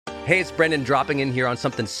Hey, it's Brendan dropping in here on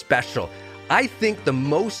something special. I think the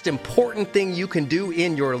most important thing you can do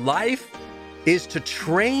in your life is to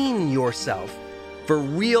train yourself for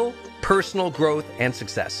real personal growth and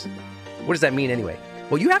success. What does that mean anyway?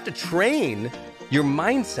 Well, you have to train your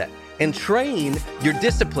mindset and train your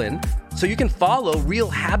discipline so you can follow real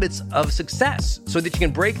habits of success, so that you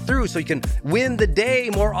can break through, so you can win the day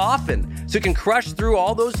more often, so you can crush through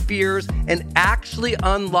all those fears and actually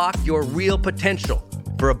unlock your real potential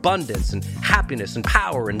for abundance and happiness and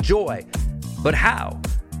power and joy. But how?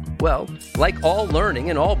 Well, like all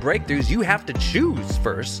learning and all breakthroughs, you have to choose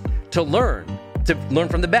first to learn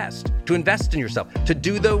from the best, to invest in yourself, to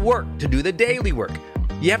do the work, to do the daily work.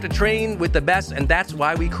 You have to train with the best, and that's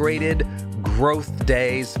why we created Growth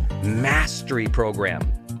Day's Mastery Program.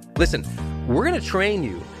 Listen, we're going to train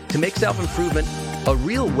you to make self-improvement a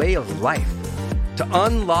real way of life, to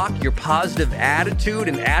unlock your positive attitude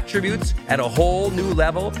and attributes at a whole new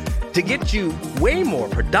level, to get you way more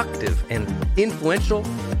productive and influential,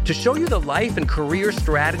 to show you the life and career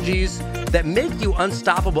strategies that make you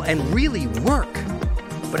unstoppable and really work.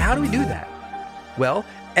 But how do we do that? Well,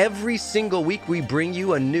 every single week we bring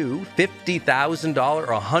you a new $50,000 or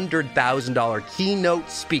 $100,000 keynote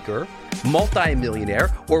speaker,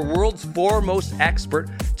 multimillionaire, or world's foremost expert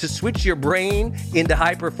to switch your brain into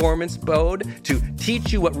high performance mode, to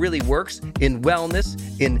teach you what really works in wellness,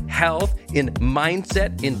 in health, in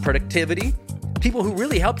mindset, in productivity. People who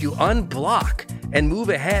really help you unblock and move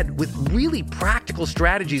ahead with really practical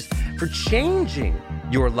strategies for changing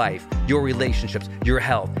your life, your relationships, your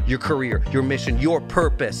health, your career, your mission, your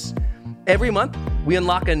purpose. Every month, we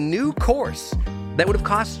unlock a new course that would have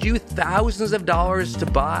cost you thousands of dollars to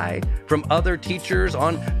buy from other teachers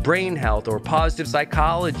on brain health or positive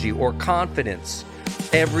psychology or confidence.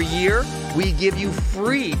 Every year, we give you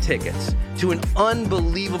free tickets to an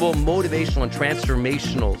unbelievable motivational and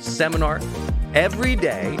transformational seminar. Every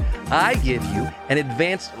day, I give you an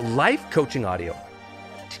advanced life coaching audio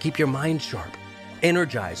to keep your mind sharp,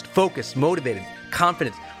 energized, focused, motivated,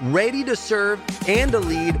 confident, ready to serve and to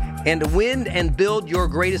lead and to win and build your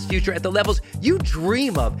greatest future at the levels you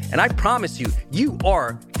dream of. And I promise you, you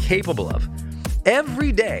are capable of.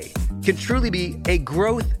 Every day can truly be a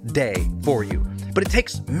growth day for you. But it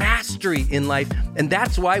takes mastery in life, and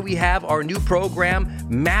that's why we have our new program,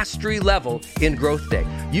 Mastery Level in Growth Day.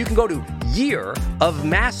 You can go to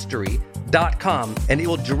yearofmastery.com, and it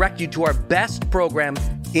will direct you to our best program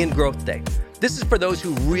in Growth Day. This is for those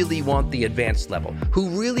who really want the advanced level, who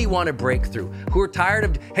really want to break through, who are tired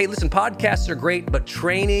of, hey, listen, podcasts are great, but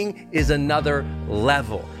training is another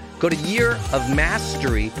level. Go to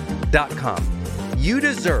yearofmastery.com. You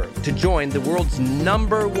deserve to join the world's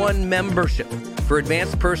 #1 membership for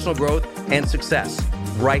advanced personal growth and success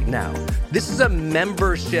right now. This is a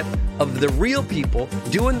membership of the real people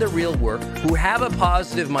doing the real work, who have a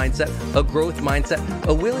positive mindset, a growth mindset,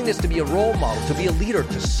 a willingness to be a role model, to be a leader,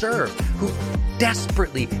 to serve, who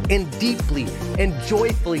desperately and deeply and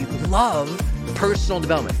joyfully love personal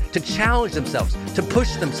development, to challenge themselves, to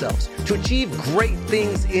push themselves, to achieve great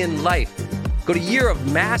things in life. Go to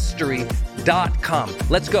yearofmastery.com.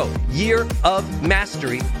 Let's go.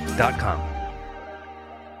 yearofmastery.com.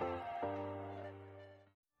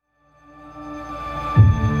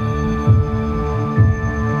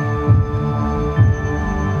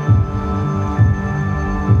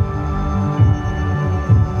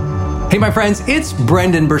 Hey, my friends, it's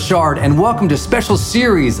Brendan Burchard, and welcome to a special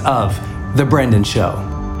series of The Brendan Show.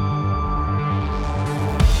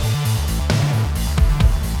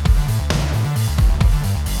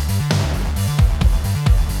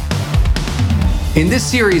 In this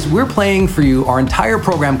series, we're playing for you our entire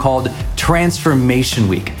program called Transformation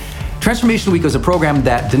Week. Transformation Week was a program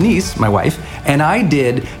that Denise, my wife, and I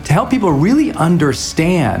did to help people really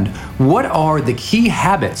understand what are the key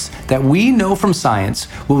habits that we know from science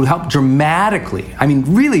will help dramatically,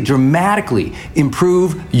 really dramatically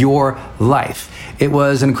improve your life. It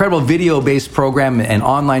was an incredible video-based program, an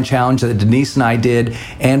online challenge that Denise and I did,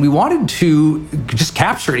 and we wanted to just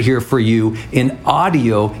capture it here for you in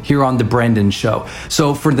audio here on The Brendan Show.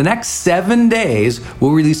 So for the next 7 days,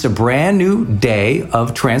 we'll release a brand new day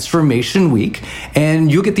of Transformation Week,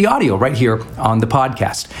 and you'll get the audio right here on the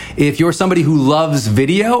podcast. If you're somebody who loves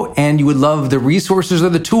video and you would love the resources or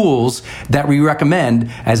the tools that we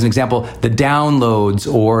recommend, as an example, the downloads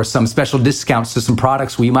or some special discounts to some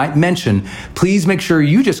products we might mention, please make sure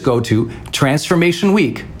you just go to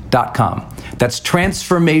transformationweek.com. That's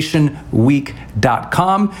transformationweek.com.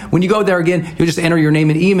 transformationweek.com. When you go there again, you'll just enter your name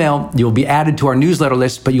and email. You'll be added to our newsletter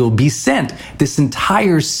list, but you'll be sent this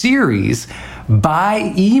entire series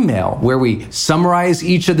by email, where we summarize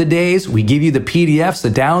each of the days. We give you the PDFs, the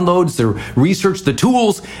downloads, the research, the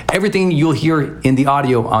tools, everything you'll hear in the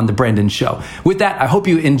audio on The Brendon Show. With that, I hope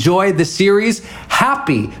you enjoy this series.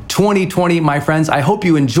 Happy 2020, my friends. I hope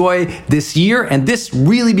you enjoy this year, and this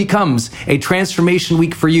really becomes a transformation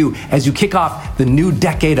week for you as you kick off the new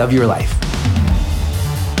decade of your life.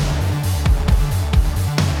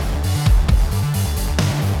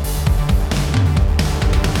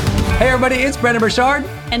 Hey everybody, it's Brendon Burchard.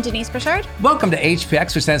 And Denise Burchard. Welcome to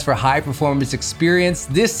HPX, which stands for High Performance Experience.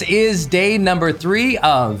 This is day number 3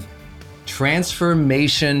 of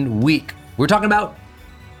Transformation Week. We're talking about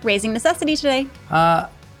Raising Necessity today.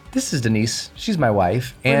 This is Denise. She's my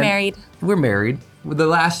wife. We're married. We're married. The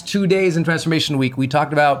last 2 days in Transformation Week, we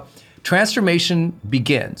talked about transformation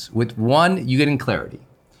begins with 1, you getting clarity.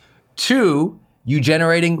 2, you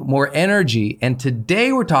generating more energy. And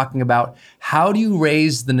today we're talking about how do you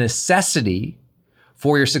raise the necessity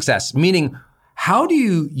for your success? Meaning, how do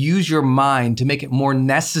you use your mind to make it more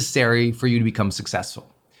necessary for you to become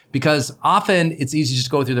successful? Because often it's easy to just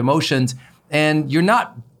go through the motions and you're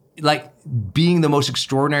not like being the most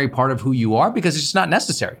extraordinary part of who you are because it's just not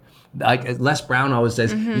necessary. Like Les Brown always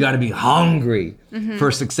says, you got to be hungry for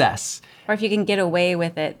success. Or if you can get away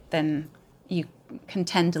with it, then you can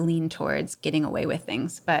tend to lean towards getting away with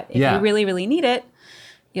things. But if you really, really need it,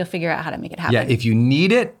 you'll figure out how to make it happen. Yeah, if you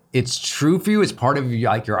need it, it's true for you. It's part of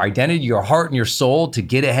your identity, your heart and your soul to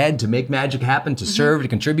get ahead, to make magic happen, to serve, to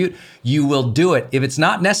contribute. You will do it. If it's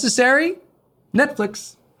not necessary,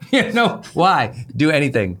 Netflix. Why? Do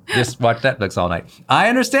anything. Just watch Netflix all night. I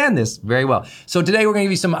understand this very well. So today we're going to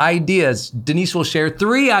give you some ideas. Denise will share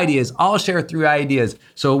 3 ideas. I'll share 3 ideas.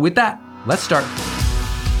 So with that, let's start.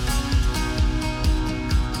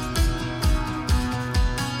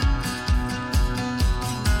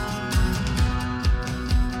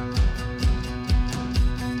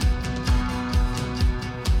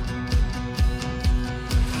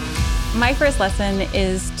 My first lesson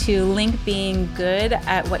is to link being good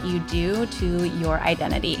at what you do to your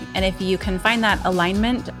identity. And if you can find that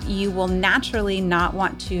alignment, you will naturally not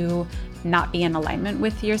want to not be in alignment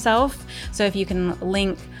with yourself. So if you can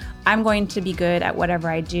link, I'm going to be good at whatever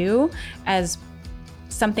I do as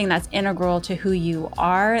something that's integral to who you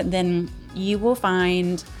are, then you will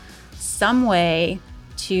find some way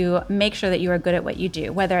to make sure that you are good at what you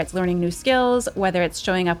do, whether it's learning new skills, whether it's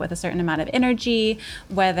showing up with a certain amount of energy,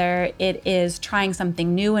 whether it is trying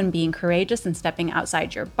something new and being courageous and stepping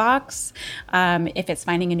outside your box, if it's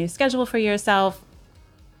finding a new schedule for yourself,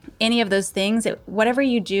 any of those things, whatever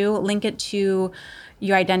you do, link it to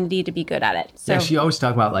your identity to be good at it. So, yeah, she always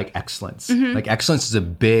talks about like excellence. Like excellence is a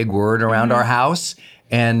big word around our house.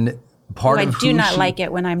 And I do not like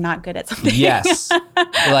it when I'm not good at something. Yes.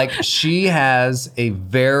 Like she has a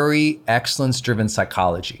very excellence-driven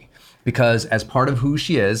psychology because as part of who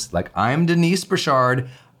she is, like I'm Denise Burchard,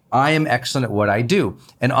 I am excellent at what I do.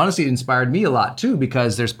 And honestly, it inspired me a lot too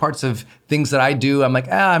because there's parts of things that I do, I'm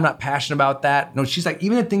like, I'm not passionate about that. No, she's like,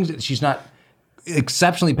 even the things that she's not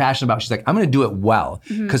exceptionally passionate about, she's like, I'm going to do it well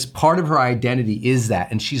because part of her identity is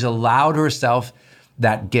that. And she's allowed herself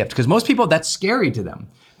that gift because most people, that's scary to them.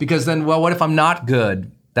 Because then, well, what if I'm not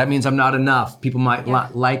good? That means I'm not enough. People might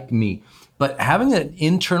not like me. But having an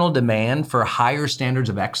internal demand for higher standards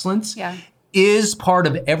of excellence is part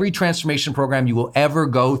of every transformation program you will ever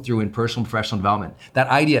go through in personal and professional development. That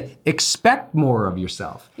idea, expect more of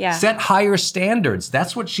yourself. Set higher standards.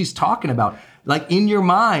 That's what she's talking about. Like in your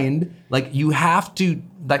mind, like you have to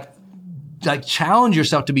like challenge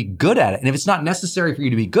yourself to be good at it. And if it's not necessary for you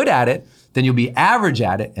to be good at it, then you'll be average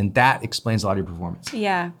at it, and that explains a lot of your performance.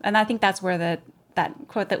 Yeah, and I think that's where that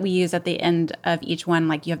quote that we use at the end of each one,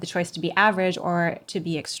 like you have the choice to be average or to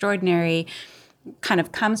be extraordinary, kind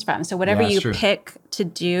of comes from. So whatever you pick to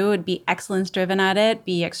do, be excellence-driven at it,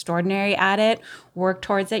 be extraordinary at it, work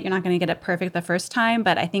towards it. You're not going to get it perfect the first time,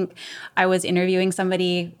 but I think I was interviewing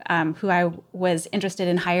somebody who I was interested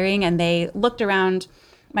in hiring, and they looked around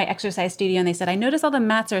my exercise studio and they said, I notice all the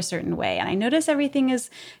mats are a certain way, and I notice everything is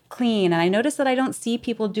clean, and I notice that I don't see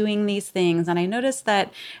people doing these things, and I notice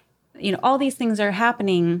that, all these things are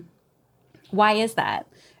happening. Why is that?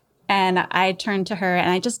 And I turned to her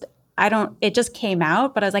and it just came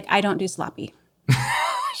out, but I was like, I don't do sloppy.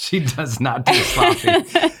 She does not do sloppy.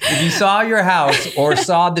 If you saw your house or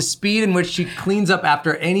saw the speed in which she cleans up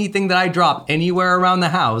after anything that I drop anywhere around the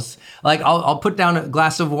house, like I'll put down a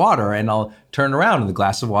glass of water and I'll turn around and the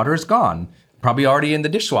glass of water is gone. Probably already in the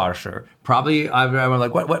dishwasher. Probably I'm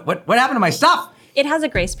like, what happened to my stuff? It has a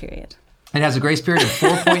grace period. It has a grace period of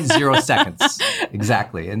 4.0 seconds.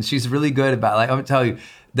 Exactly. And she's really good about, like, I'm gonna tell you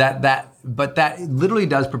but that literally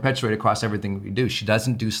does perpetuate across everything we do. She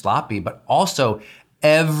doesn't do sloppy, but also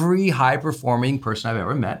every high performing person I've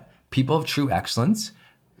ever met, people of true excellence,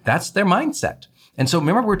 that's their mindset. And so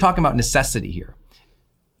remember, we're talking about necessity here.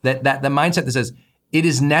 That the mindset that says, it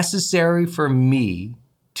is necessary for me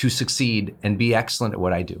to succeed and be excellent at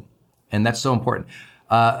what I do. And that's so important.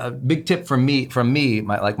 A big tip from me,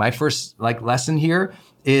 my first lesson here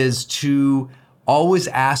is to always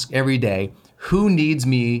ask every day, who needs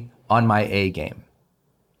me on my A game?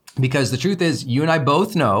 Because the truth is, you and I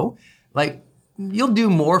both know, you'll do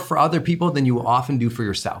more for other people than you often do for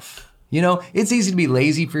yourself. It's easy to be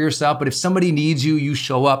lazy for yourself, but if somebody needs you, you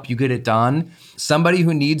show up, you get it done. Somebody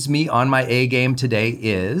who needs me on my A game today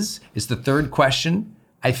is the third question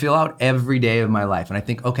I fill out every day of my life. And I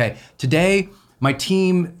think, okay, today, my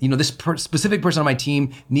team, this specific person on my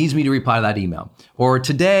team needs me to reply to that email. Or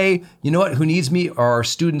today, who needs me are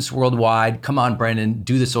students worldwide. Come on, Brandon,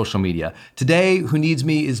 do the social media. Today, who needs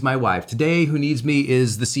me is my wife. Today, who needs me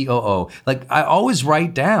is the COO. I always I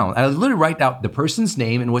literally write down the person's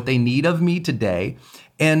name and what they need of me today.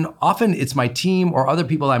 And often it's my team or other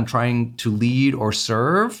people I'm trying to lead or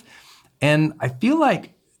serve. And I feel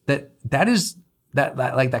like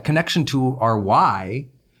that connection to our why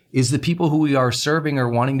is the people who we are serving or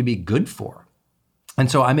wanting to be good for.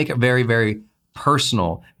 And so I make it very, very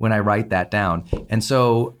personal when I write that down. And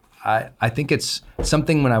so I think it's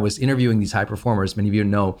something. When I was interviewing these high performers, many of you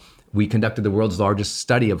know, we conducted the world's largest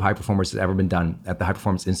study of high performers that's ever been done at the High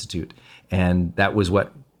Performance Institute. And that was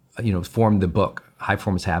what formed the book, High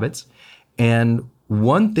Performance Habits. And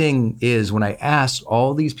one thing is, when I asked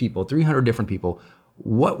all these people, 300 different people,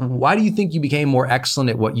 why do you think you became more excellent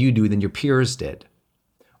at what you do than your peers did?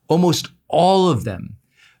 Almost all of them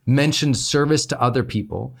mentioned service to other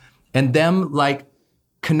people and them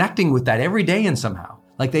connecting with that every day and somehow.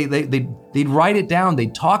 They'd write it down,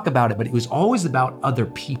 they'd talk about it, but it was always about other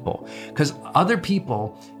people. Because other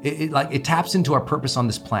people, it taps into our purpose on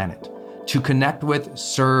this planet. To connect with,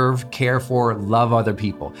 serve, care for, love other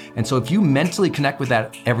people. And so if you mentally connect with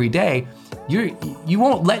that every day, you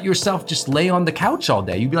won't let yourself just lay on the couch all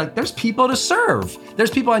day. You'd be like, there's people to serve.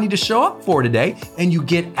 There's people I need to show up for today. And you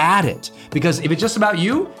get at it. Because if it's just about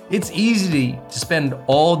you, it's easy to spend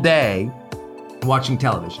all day watching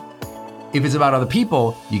television. If it's about other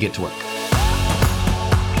people, you get to work.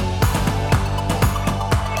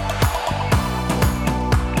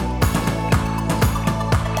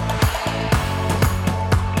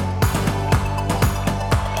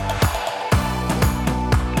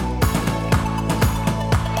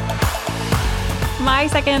 My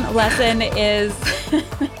second lesson is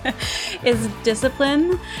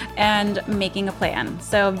discipline and making a plan.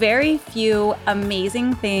 So very few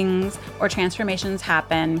amazing things or transformations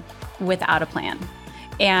happen without a plan.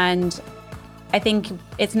 And I think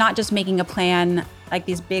it's not just making a plan like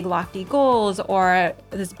these big lofty goals or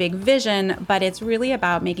this big vision, but it's really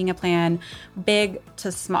about making a plan big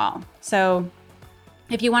to small. So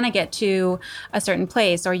if you want to get to a certain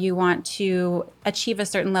place or you want to achieve a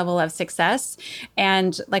certain level of success,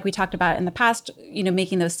 and like we talked about in the past,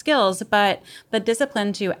 making those skills, but the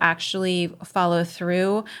discipline to actually follow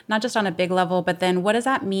through, not just on a big level, but then what does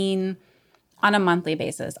that mean on a monthly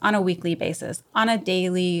basis, on a weekly basis, on a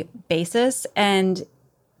daily basis? And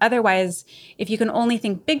otherwise, if you can only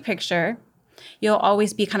think big picture, you'll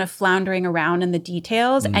always be kind of floundering around in the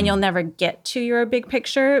details and you'll never get to your big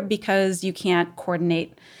picture because you can't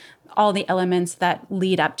coordinate all the elements that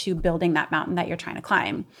lead up to building that mountain that you're trying to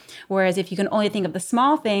climb. Whereas if you can only think of the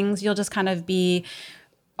small things, you'll just kind of be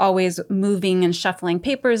always moving and shuffling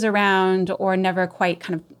papers around or never quite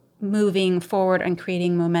kind of moving forward and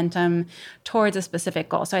creating momentum towards a specific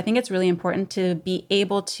goal. So I think it's really important to be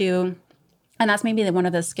able to, and that's maybe one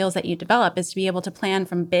of the skills that you develop, is to be able to plan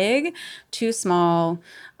from big to small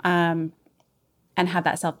and have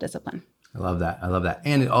that self-discipline. I love that.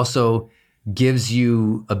 And it also gives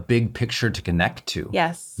you a big picture to connect to.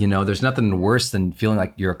 Yes. There's nothing worse than feeling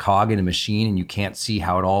like you're a cog in a machine and you can't see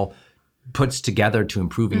how it all puts together to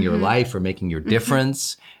improving your life or making your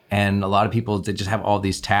difference. And a lot of people, they just have all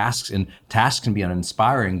these tasks, and tasks can be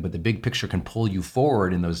uninspiring, but the big picture can pull you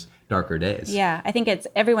forward in those darker days. Yeah, I think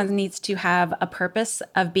everyone needs to have a purpose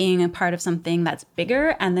of being a part of something that's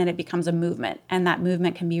bigger, and then it becomes a movement. And that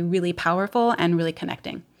movement can be really powerful and really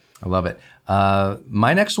connecting. I love it.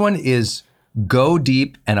 My next one is go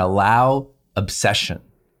deep and allow obsession.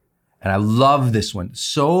 And I love this one.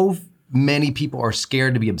 So many people are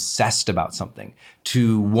scared to be obsessed about something,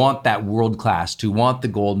 to want that world class, to want the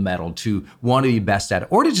gold medal, to want to be best at it,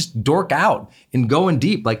 or to just dork out and go in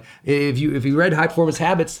deep. Like if you read High Performance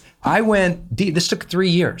Habits, I went deep. This took 3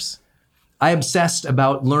 years. I obsessed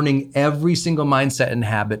about learning every single mindset and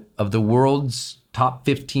habit of the world's top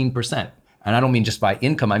 15%. And I don't mean just by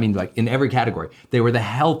income, I mean like in every category. They were the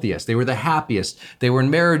healthiest, they were the happiest, they were in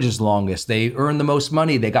marriages longest, they earned the most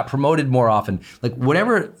money, they got promoted more often. Like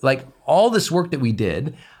whatever, like all this work that we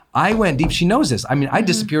did, I went deep. She knows this. I mean, I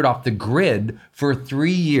disappeared off the grid for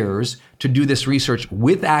 3 years to do this research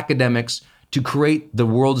with academics to create the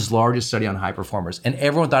world's largest study on high performers. And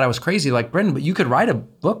everyone thought I was crazy, like, Brendan, but you could write a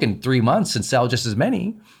book in 3 months and sell just as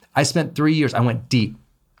many. I spent 3 years, I went deep.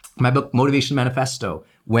 My book, Motivation Manifesto,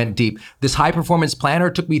 went deep. This high performance planner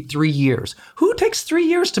took me 3 years. Who takes 3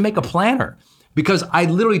 years to make a planner? Because I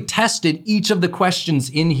literally tested each of the questions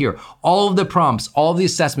in here, all of the prompts, all of the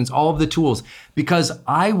assessments, all of the tools, because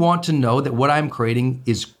I want to know that what I'm creating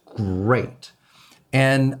is great.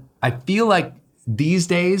 And I feel like these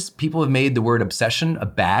days, people have made the word obsession a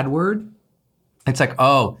bad word. It's like,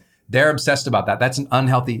 oh, they're obsessed about that. That's an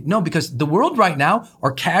unhealthy. No, because the world right now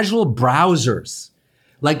are casual browsers.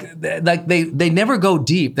 Like they never go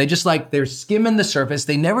deep. They just they're skimming the surface.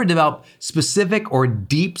 They never develop specific or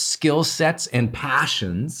deep skill sets and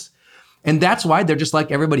passions. And that's why they're just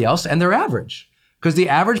like everybody else and they're average. Because the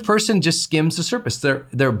average person just skims the surface.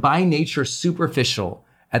 They're by nature superficial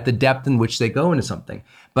at the depth in which they go into something.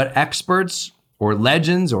 But experts or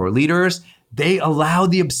legends or leaders, they allow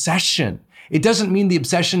the obsession. It doesn't mean the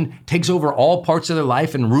obsession takes over all parts of their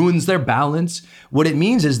life and ruins their balance. What it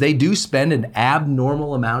means is they do spend an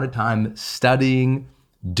abnormal amount of time studying,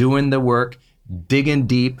 doing the work, digging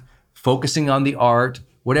deep, focusing on the art,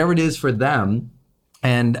 whatever it is for them.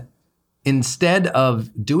 And instead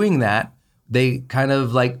of doing that, they kind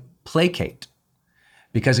of placate.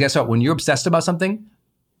 Because guess what? When you're obsessed about something,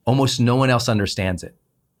 almost no one else understands it.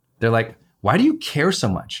 They're like, why do you care so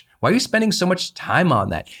much? Why are you spending so much time on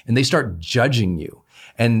that? And they start judging you.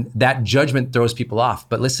 And that judgment throws people off.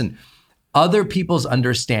 But listen, other people's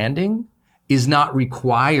understanding is not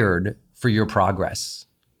required for your progress.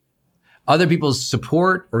 Other people's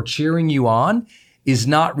support or cheering you on is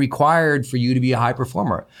not required for you to be a high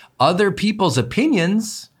performer. Other people's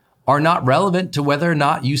opinions are not relevant to whether or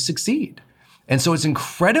not you succeed. And so it's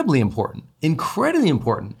incredibly important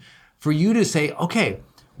for you to say, okay,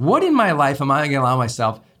 what in my life am I going to allow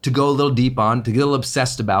myself to go a little deep on, to get a little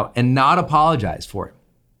obsessed about, and not apologize for it?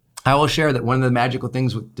 I will share that one of the magical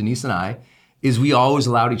things with Denise and I is we always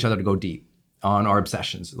allowed each other to go deep on our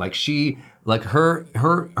obsessions.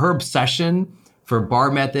 Her obsession for Bar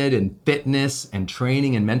Method and fitness and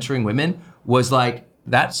training and mentoring women was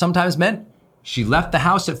that sometimes meant she left the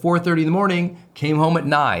house at 4:30 in the morning, came home at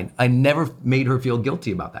 9. I never made her feel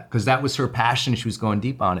guilty about that because that was her passion. She was going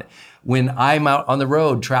deep on it. When I'm out on the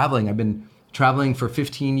road traveling, I've been traveling for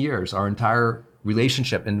 15 years, our entire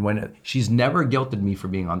relationship. And when she's never guilted me for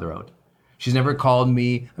being on the road. She's never called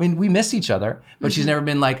me. I mean, we miss each other, but she's never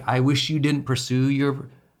been like, I wish you didn't pursue your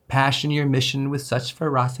passion, your mission with such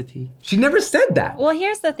ferocity. She never said that. Well,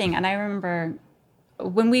 here's the thing. And I remember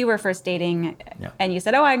when we were first dating and you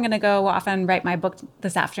said, oh, I'm going to go off and write my book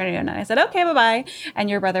this afternoon. And I said, okay, bye-bye. And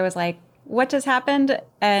your brother was like, what just happened?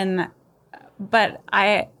 But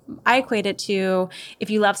I equate it to, if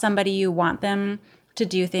you love somebody, you want them to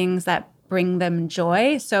do things that bring them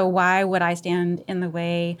joy. So why would I stand in the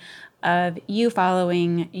way of you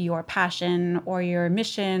following your passion or your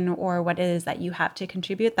mission or what it is that you have to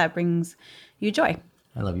contribute that brings you joy?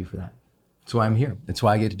 I love you for that. That's why I'm here. That's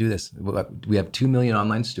why I get to do this. We have 2 million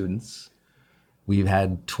online students. We've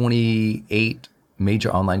had 28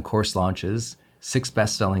 major online course launches, 6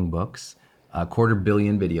 best-selling books, 250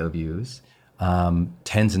 million video views,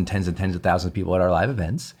 tens and tens and tens of thousands of people at our live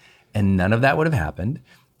events. And none of that would have happened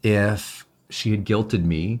if she had guilted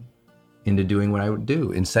me into doing what I would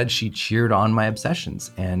do. Instead, she cheered on my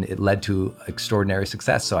obsessions and it led to extraordinary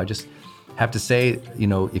success. So I just have to say,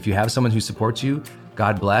 if you have someone who supports you,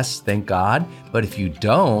 God bless, thank God. But if you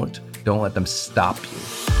don't let them stop you.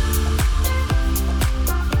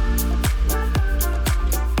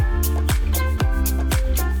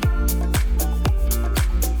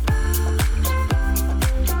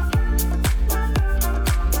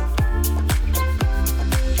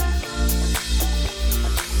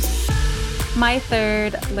 My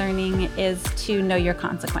third learning is to know your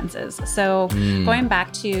consequences. So going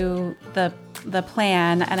back to the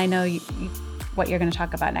plan, and I know what you're going to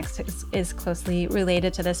talk about next is closely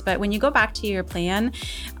related to this, but when you go back to your plan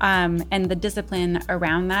and the discipline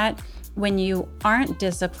around that, when you aren't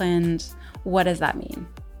disciplined, what does that mean?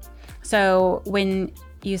 So when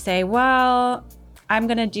you say, well, I'm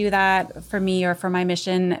going to do that for me or for my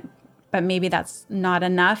mission, but maybe that's not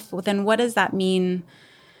enough, well, then what does that mean?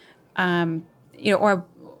 And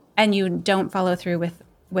you don't follow through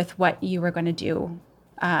with what you were going to do,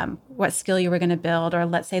 what skill you were going to build, or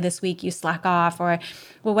let's say this week you slack off, or,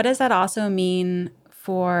 well, what does that also mean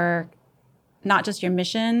for not just your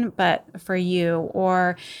mission, but for you?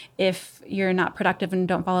 Or if you're not productive and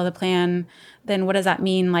don't follow the plan, then what does that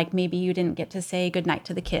mean? Like maybe you didn't get to say goodnight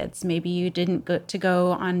to the kids. Maybe you didn't get to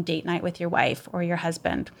go on date night with your wife or your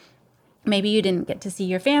husband. Maybe you didn't get to see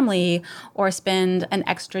your family or spend an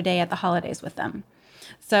extra day at the holidays with them.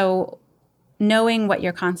 So knowing what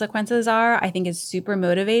your consequences are, I think, is super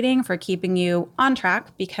motivating for keeping you on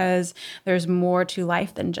track, because there's more to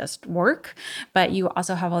life than just work, but you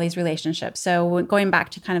also have all these relationships. So going back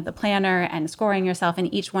to kind of the planner and scoring yourself in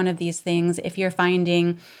each one of these things, if you're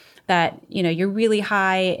finding that, you're really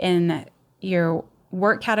high in your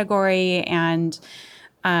work category and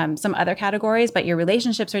some other categories, but your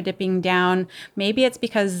relationships are dipping down, maybe it's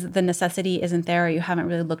because the necessity isn't there, or you haven't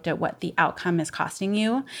really looked at what the outcome is costing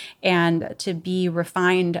you, and to be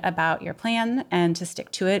refined about your plan and to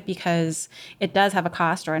stick to it, because it does have a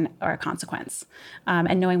cost or a consequence.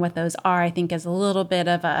 And knowing what those are, I think, is a little bit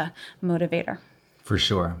of a motivator. For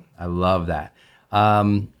sure. I love that.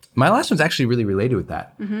 My last one's actually really related with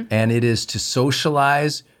that. Mm-hmm. And it is to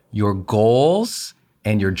socialize your goals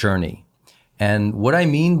and your journey. And what I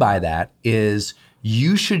mean by that is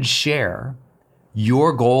you should share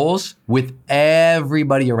your goals with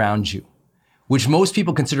everybody around you, which most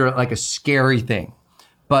people consider like a scary thing.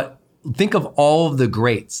 But think of all of the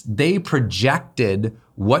greats. They projected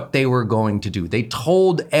what they were going to do. They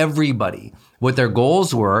told everybody what their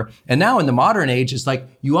goals were. And now in the modern age, it's like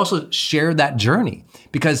you also share that journey.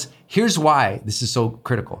 Because here's why this is so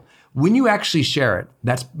critical. When you actually share it,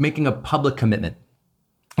 that's making a public commitment.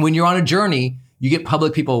 When you're on a journey, you get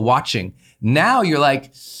public people watching. Now you're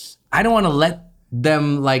like, I don't want to let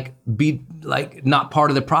them be not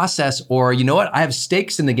part of the process, or you know what? I have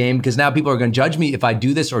stakes in the game because now people are going to judge me if I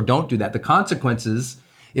do this or don't do that. The consequences,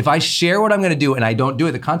 if I share what I'm going to do and I don't do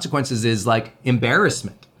it, the consequences is like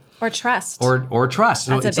embarrassment. Or trust. Or trust.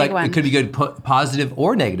 That's it's a big like one. It could be good, positive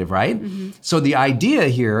or negative, right? Mm-hmm. So the idea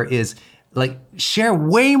here is share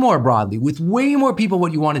way more broadly with way more people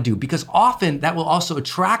what you want to do, because often that will also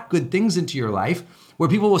attract good things into your life where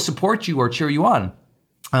people will support you or cheer you on.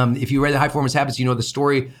 If you read the High Performance Habits, you know the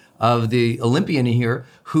story of the Olympian here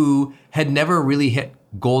who had never really hit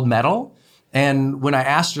gold medal. And when I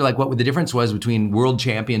asked her what the difference was between world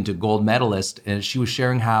champion to gold medalist, and she was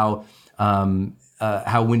sharing how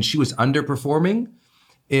when she was underperforming,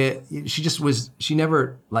 she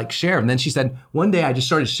never shared. And then she said, one day I just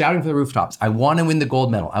started shouting from the rooftops, I want to win the gold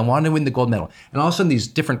medal. I want to win the gold medal. And all of a sudden these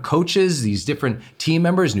different coaches, these different team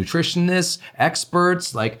members, nutritionists,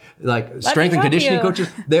 experts, like strength and conditioning coaches,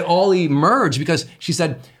 they all emerge, because she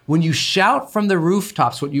said, when you shout from the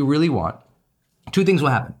rooftops what you really want, two things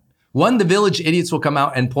will happen. One, the village idiots will come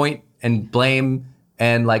out and point and blame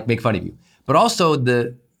and make fun of you. But also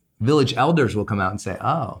the village elders will come out and say,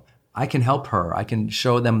 oh, I can help her. I can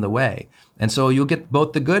show them the way. And so you'll get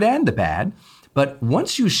both the good and the bad. But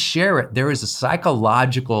once you share it, there is a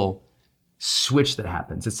psychological switch that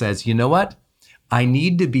happens. It says, you know what? I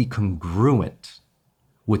need to be congruent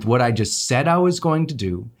with what I just said I was going to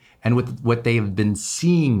do and with what they have been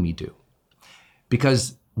seeing me do.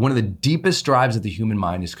 Because one of the deepest drives of the human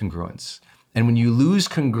mind is congruence. And when you lose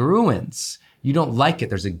congruence, you don't like it.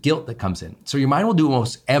 There's a guilt that comes in. So your mind will do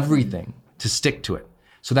almost everything to stick to it.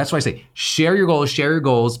 So that's why I say, share your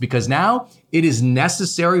goals, because now it is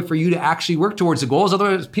necessary for you to actually work towards the goals.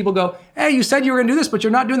 Otherwise people go, hey, you said you were gonna do this, but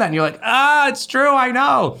you're not doing that. And you're like, it's true, I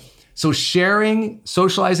know. So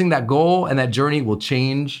socializing that goal and that journey will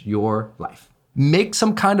change your life. Make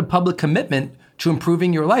some kind of public commitment to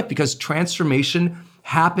improving your life, because transformation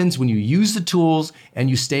happens when you use the tools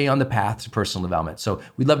and you stay on the path to personal development. So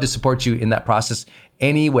we'd love to support you in that process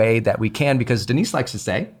any way that we can, because Denise likes to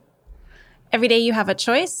say, every day you have a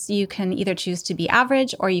choice. You can either choose to be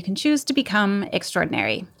average or you can choose to become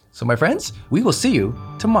extraordinary. So my friends, we will see you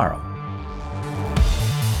tomorrow.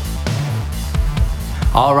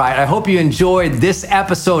 All right, I hope you enjoyed this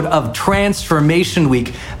episode of Transformation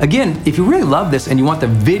Week. Again, if you really love this and you want the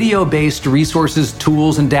video-based resources,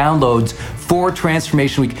 tools, and downloads for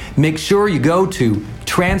Transformation Week, make sure you go to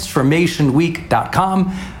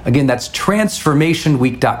transformationweek.com. Again, that's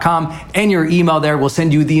transformationweek.com, and your email there will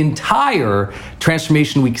send you the entire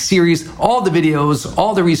Transformation Week series, all the videos,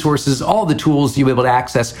 all the resources, all the tools you'll be able to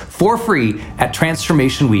access for free at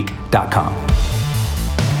transformationweek.com.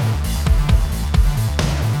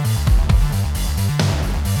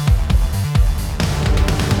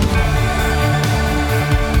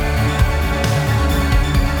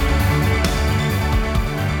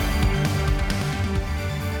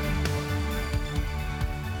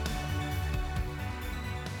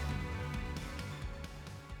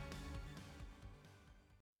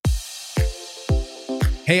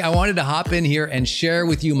 Hey, I wanted to hop in here and share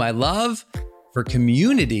with you my love for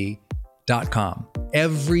Community.com.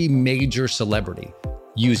 Every major celebrity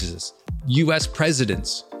uses this. US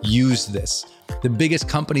presidents use this. The biggest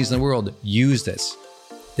companies in the world use this.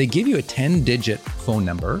 They give you a 10-digit phone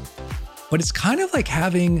number, but it's kind of like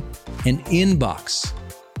having an inbox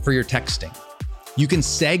for your texting. You can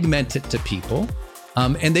segment it to people,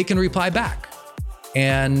 and they can reply back.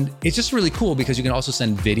 And it's just really cool because you can also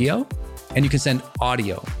send video and you can send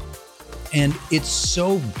audio. And it's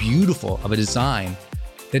so beautiful of a design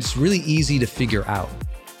that it's really easy to figure out.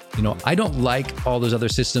 You know, I don't like all those other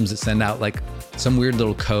systems that send out like some weird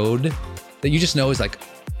little code that you just know is like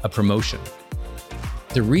a promotion.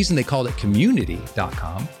 The reason they called it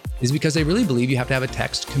Community.com is because they really believe you have to have a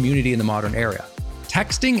text community in the modern era.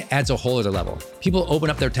 Texting adds a whole other level. People open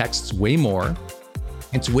up their texts way more.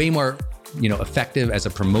 It's way more, effective as a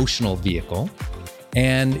promotional vehicle.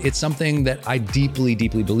 And it's something that I deeply,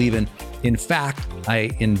 deeply believe in. In fact, I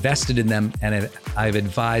invested in them and I've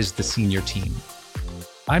advised the senior team.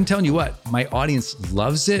 I'm telling you what, my audience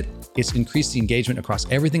loves it. It's increased the engagement across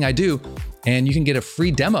everything I do. And you can get a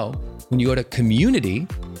free demo when you go to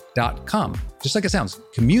Community.com. Just like it sounds,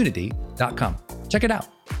 Community.com. Check it out.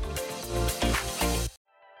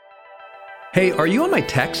 Hey, are you on my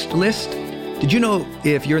text list? Did you know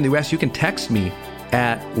if you're in the US, you can text me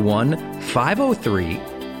at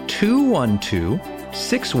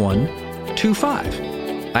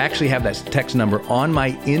 1-503-212-6125. I actually have that text number on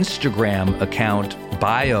my Instagram account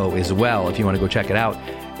bio as well, if you want to go check it out.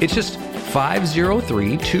 It's just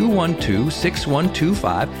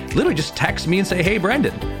 503-212-6125. Literally just text me and say, hey,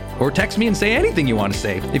 Brendan. Or text me and say anything you want to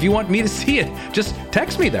say. If you want me to see it, just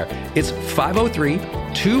text me there. It's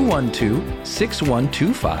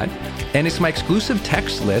 503-212-6125. And it's my exclusive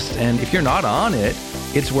text list. And if you're not on it,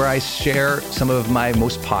 it's where I share some of my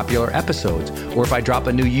most popular episodes. Or if I drop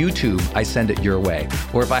a new YouTube, I send it your way.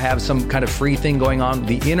 Or if I have some kind of free thing going on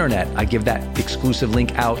the internet, I give that exclusive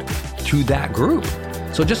link out to that group.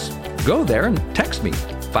 So just go there and text me,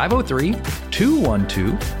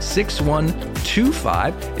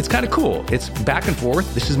 503-212-6125. It's kind of cool. It's back and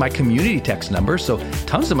forth. This is my community text number. So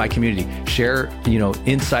tons of my community share,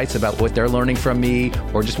 insights about what they're learning from me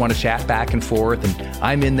or just want to chat back and forth. And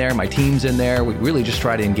I'm in there, my team's in there. We really just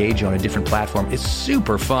try to engage you on a different platform. It's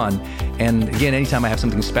super fun. And again, anytime I have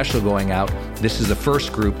something special going out, this is the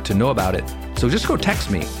first group to know about it. So just go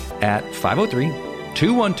text me at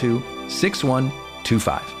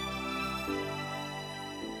 503-212-6125.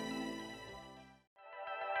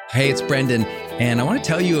 Hey, it's Brendan, and I want to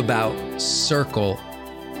tell you about Circle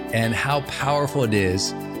and how powerful it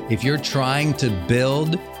is if you're trying to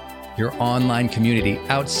build your online community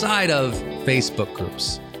outside of Facebook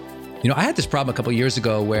groups. I had this problem a couple years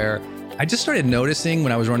ago where I just started noticing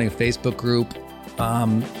when I was running a Facebook group,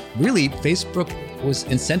 really Facebook was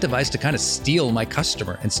incentivized to kind of steal my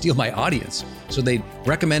customer and steal my audience. So they'd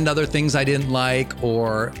recommend other things I didn't like,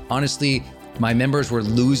 or honestly, my members were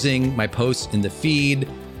losing my posts in the feed.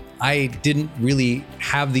 I didn't really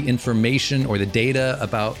have the information or the data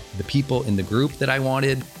about the people in the group that I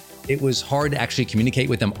wanted. It was hard to actually communicate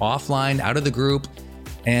with them offline, out of the group.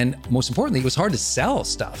 And most importantly, it was hard to sell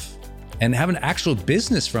stuff and have an actual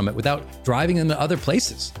business from it without driving them to other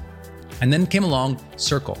places. And then came along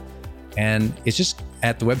Circle. And it's just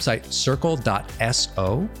at the website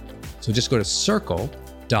circle.so. So just go to circle.so.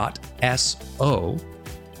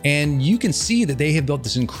 And you can see that they have built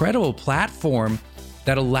this incredible platform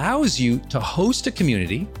that allows you to host a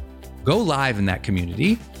community, go live in that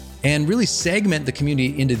community, and really segment the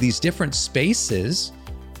community into these different spaces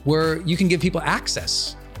where you can give people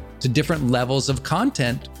access to different levels of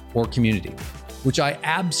content or community, which I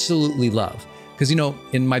absolutely love. Because,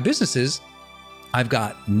 in my businesses, I've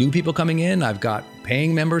got new people coming in, I've got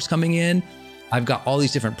paying members coming in, I've got all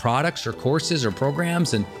these different products or courses or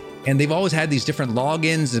programs, and they've always had these different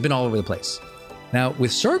logins. They've been all over the place. Now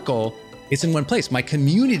with Circle, it's in one place. My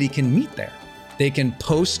community can meet there. They can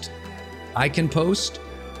post, I can post.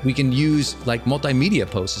 We can use like multimedia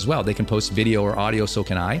posts as well. They can post video or audio, so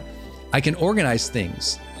can I. I can organize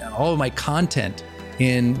things, all of my content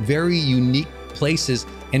in very unique places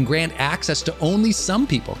and grant access to only some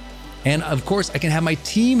people. And of course, I can have my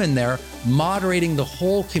team in there moderating the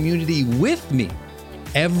whole community with me.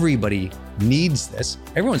 Everybody needs this.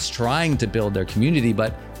 Everyone's trying to build their community,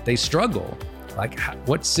 but they struggle. Like,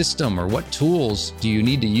 what system or what tools do you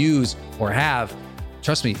need to use or have?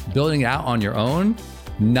 Trust me, building it out on your own,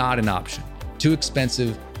 not an option. Too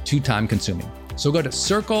expensive, too time consuming. So go to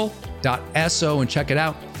circle.so and check it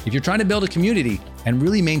out. If you're trying to build a community, and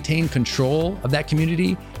really maintain control of that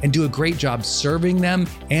community and do a great job serving them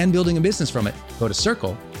and building a business from it, go to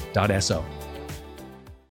circle.so.